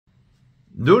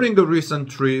During a recent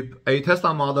trip, a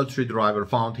Tesla Model 3 driver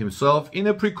found himself in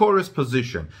a precarious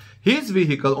position. His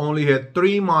vehicle only had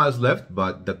 3 miles left,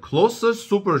 but the closest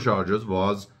supercharger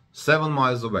was 7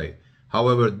 miles away.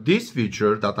 However, this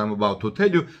feature that I'm about to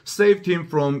tell you saved him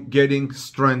from getting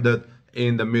stranded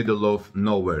in the middle of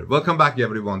nowhere. Welcome back,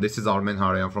 everyone. This is Armen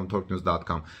Harayan from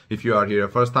TorqueNews.com. If you are here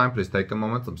first time, please take a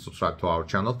moment and subscribe to our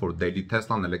channel for daily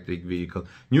Tesla and electric vehicle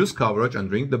news coverage, and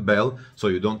ring the bell so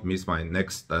you don't miss my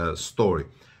next story.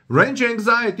 Range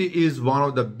anxiety is one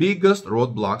of the biggest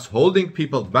roadblocks holding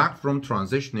people back from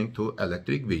transitioning to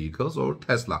electric vehicles or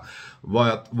Tesla.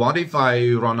 What if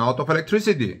I run out of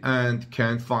electricity and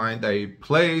can't find a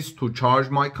place to charge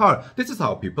my car? This is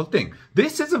how people think.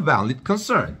 This is a valid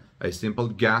concern. A simple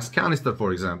gas canister,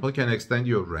 for example, can extend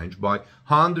your range by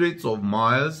hundreds of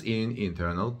miles in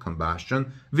internal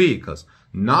combustion vehicles.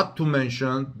 Not to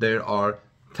mention, there are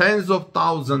tens of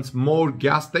thousands more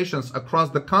gas stations across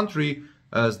the country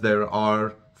as there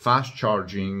are fast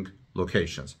charging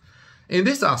locations. In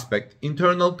this aspect,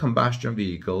 internal combustion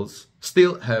vehicles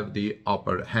still have the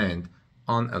upper hand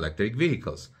on electric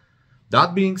vehicles.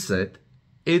 That being said,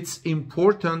 it's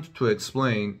important to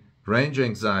explain range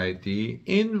anxiety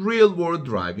in real-world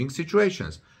driving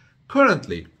situations.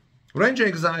 Currently, range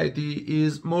anxiety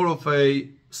is more of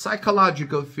a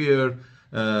psychological fear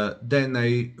than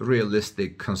a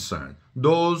realistic concern.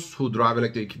 Those who drive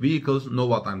electric vehicles know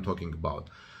what I'm talking about.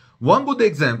 One good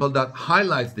example that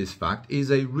highlights this fact is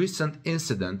a recent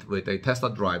incident with a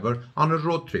Tesla driver on a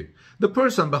road trip. The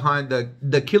person behind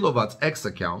the Kilowatts X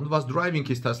account was driving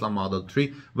his Tesla Model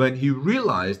 3 when he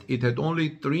realized it had only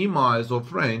 3 miles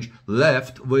of range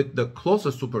left, with the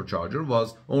closest supercharger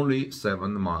was only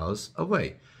 7 miles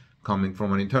away. Coming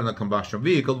from an internal combustion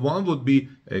vehicle, one would be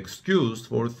excused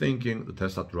for thinking the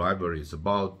Tesla driver is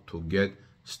about to get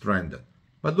stranded.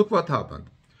 But look what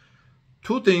happened.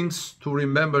 Two things to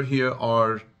remember here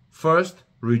are, first,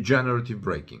 regenerative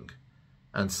braking,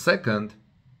 and second,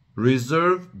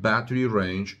 reserve battery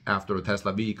range after a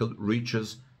Tesla vehicle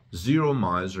reaches 0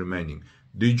 miles remaining.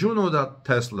 Did you know that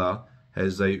Tesla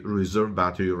has a reserve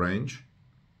battery range?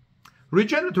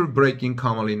 Regenerative braking,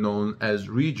 commonly known as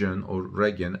regen or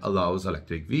regen, allows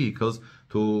electric vehicles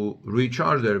to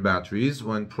recharge their batteries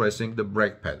when pressing the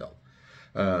brake pedal.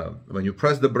 When you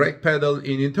press the brake pedal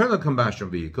in internal combustion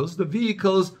vehicles, the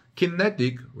vehicle's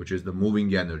kinetic, which is the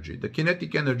moving energy, the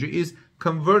kinetic energy is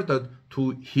converted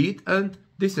to heat and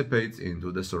dissipates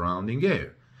into the surrounding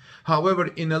air. However,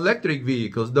 in electric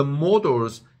vehicles, the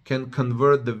motors can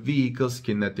convert the vehicle's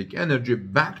kinetic energy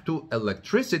back to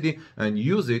electricity and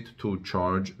use it to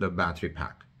charge the battery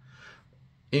pack.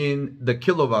 In the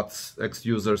Kilowatts X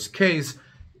user's case,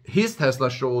 his Tesla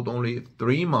showed only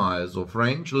 3 miles of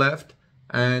range left,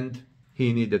 and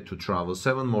he needed to travel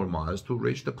 7 more miles to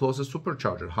reach the closest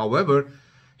supercharger. However,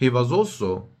 he was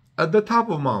also at the top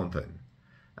of a mountain,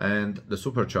 and the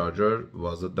supercharger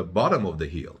was at the bottom of the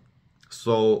hill.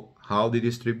 So how did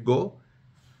his trip go?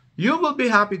 You will be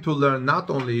happy to learn not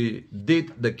only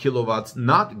did the Kilowatts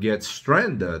not get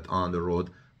stranded on the road,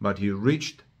 but he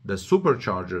reached the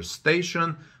supercharger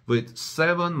station with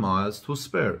 7 miles to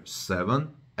spare, 7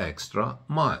 extra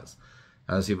miles.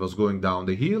 As he was going down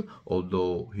the hill,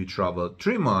 although he traveled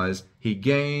 3 miles, he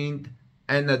gained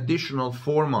an additional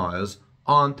 4 miles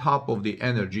on top of the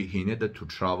energy he needed to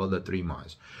travel the 3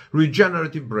 miles.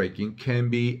 Regenerative braking can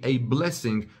be a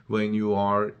blessing when you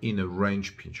are in a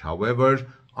range pinch. However,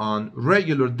 on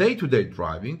regular day-to-day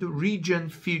driving, the regen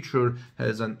feature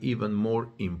has an even more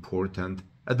important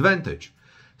advantage.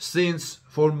 Since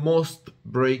for most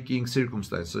braking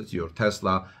circumstances, your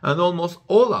Tesla and almost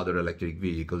all other electric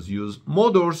vehicles use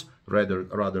motors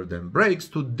rather than brakes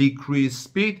to decrease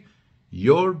speed,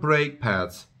 your brake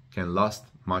pads can last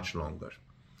much longer.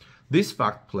 This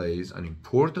fact plays an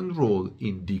important role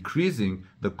in decreasing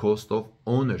the cost of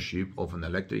ownership of an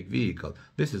electric vehicle.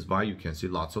 This is why you can see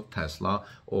lots of Tesla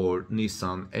or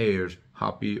Nissan Air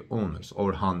happy owners,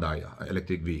 or Hyundai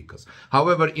electric vehicles.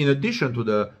 However, in addition to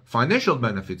the financial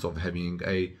benefits of having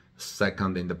a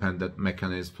second independent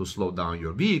mechanism to slow down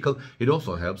your vehicle, it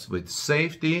also helps with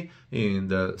safety in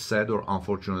the sad or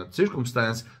unfortunate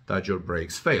circumstance that your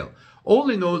brakes fail. All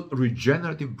in all,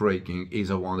 regenerative braking is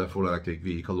a wonderful electric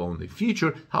vehicle only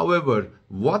feature. However,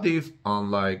 what if,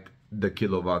 unlike the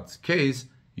Kilowatts case,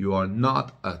 you are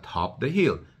not atop the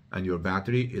hill and your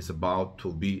battery is about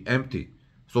to be empty?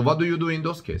 So what do you do in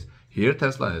those cases? Here,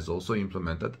 Tesla has also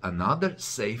implemented another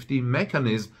safety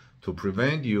mechanism to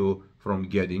prevent you from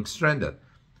getting stranded.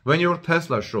 When your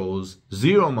Tesla shows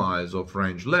 0 miles of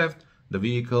range left, the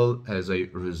vehicle has a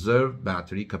reserve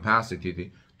battery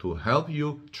capacity to help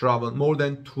you travel more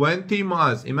than 20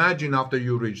 miles. Imagine after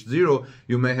you reach 0,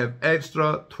 you may have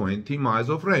extra 20 miles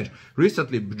of range.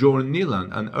 Recently, Bjorn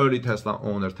Nyland, an early Tesla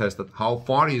owner, tested how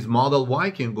far his Model Y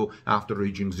can go after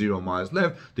reaching 0 miles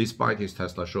left. Despite his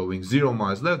Tesla showing 0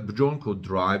 miles left, Bjorn could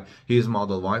drive his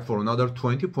Model Y for another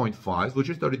 20.5, which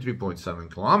is 33.7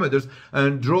 kilometers,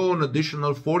 and draw an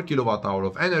additional 4 kilowatt hour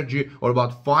of energy, or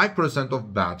about 5%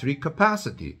 of battery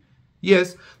capacity.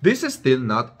 Yes, this is still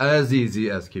not as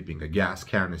easy as keeping a gas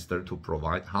canister to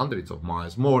provide hundreds of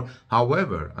miles more.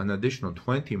 However, an additional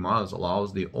 20 miles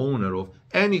allows the owner of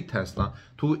any Tesla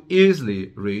to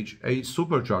easily reach a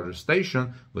supercharger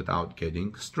station without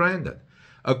getting stranded.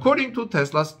 According to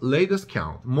Tesla's latest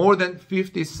count, more than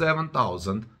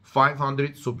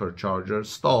 57,500 supercharger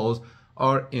stalls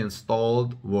are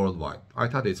installed worldwide. I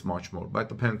thought it's much more,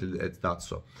 but apparently it's not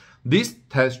so. These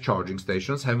test charging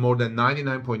stations have more than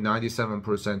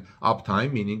 99.97%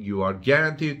 uptime, meaning you are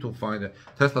guaranteed to find a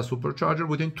Tesla supercharger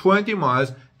within 20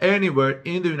 miles anywhere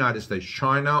in the United States,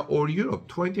 China, or Europe.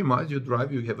 20 miles you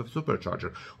drive, you have a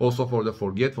supercharger. Also, for the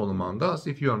forgetful among us,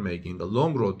 if you are making a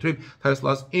long road trip,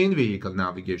 Tesla's in-vehicle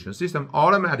navigation system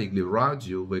automatically routes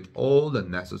you with all the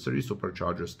necessary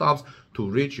supercharger stops to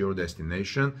reach your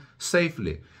destination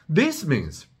safely. This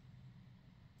means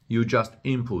you just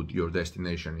input your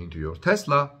destination into your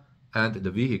Tesla, and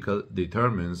the vehicle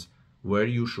determines where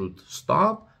you should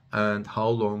stop and how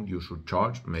long you should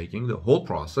charge, making the whole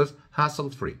process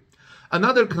hassle-free.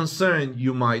 Another concern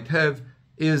you might have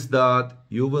is that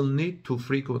you will need to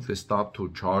frequently stop to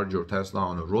charge your Tesla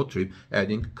on a road trip,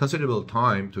 adding considerable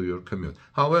time to your commute.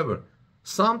 However,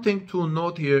 something to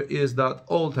note here is that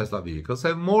all Tesla vehicles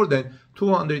have more than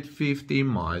 250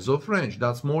 miles of range.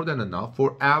 That's more than enough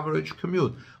for average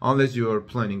commute, unless you are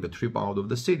planning a trip out of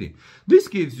the city. This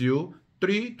gives you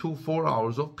 3 to 4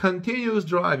 hours of continuous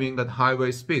driving at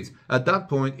highway speeds. At that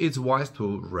point, it's wise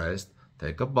to rest,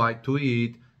 take a bite to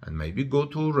eat, and maybe go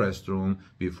to a restroom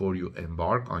before you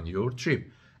embark on your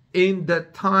trip. In the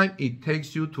time it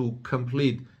takes you to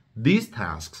complete these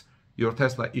tasks, your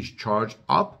Tesla is charged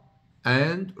up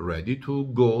and ready to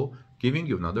go, giving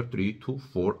you another 3 to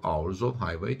 4 hours of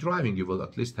highway driving. You will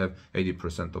at least have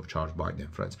 80% of charge by then,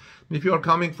 friends. If you are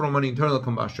coming from an internal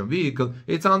combustion vehicle,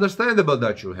 it's understandable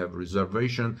that you have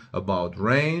reservation about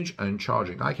range and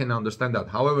charging. I can understand that.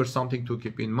 However, something to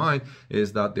keep in mind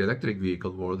is that the electric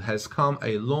vehicle world has come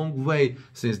a long way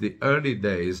since the early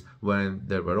days when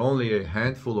there were only a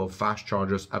handful of fast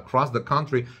chargers across the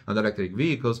country and electric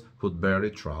vehicles could barely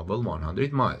travel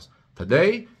 100 miles.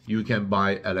 Today, you can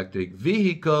buy electric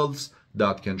vehicles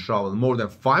that can travel more than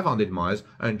 500 miles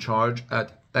and charge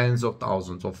at tens of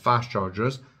thousands of fast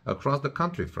chargers across the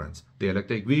country, friends. The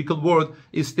electric vehicle world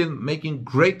is still making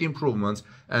great improvements,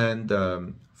 and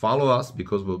follow us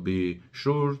because we'll be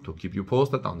sure to keep you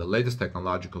posted on the latest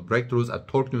technological breakthroughs at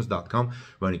torquenews.com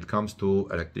when it comes to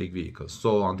electric vehicles.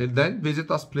 So until then,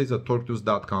 visit us please at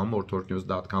torquenews.com or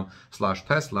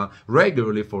torquenews.com/Tesla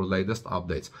regularly for latest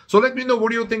updates. So let me know,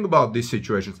 what do you think about these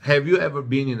situations? Have you ever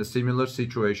been in a similar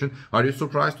situation? Are you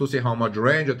surprised to see how much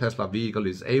range a Tesla vehicle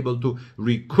is able to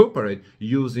recuperate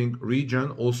using regen?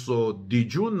 Also,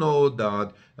 did you know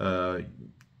that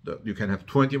you can have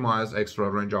 20 miles extra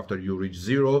range after you reach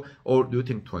 0, or do you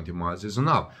think 20 miles is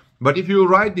enough? But if you're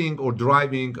riding or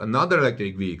driving another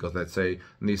electric vehicle, let's say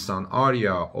Nissan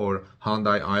Ariya or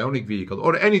Hyundai Ioniq vehicle,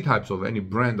 or any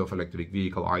brand of electric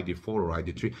vehicle, ID4 or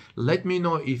ID3, let me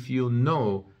know if you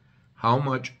know how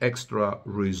much extra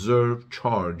reserve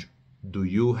charge do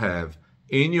you have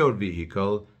in your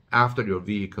vehicle after your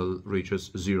vehicle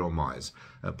reaches 0 miles.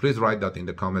 Please write that in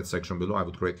the comment section below. I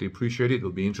would greatly appreciate it. It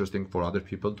will be interesting for other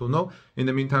people to know. In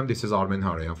the meantime, this is Armen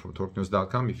Harayan from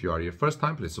torquenews.com. If you are here first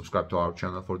time, please subscribe to our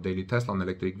channel for daily Tesla and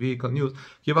electric vehicle news.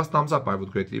 Give us thumbs up. I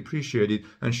would greatly appreciate it.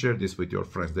 And share this with your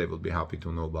friends. They will be happy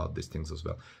to know about these things as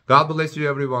well. God bless you,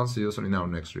 everyone. See you soon in our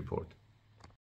next report.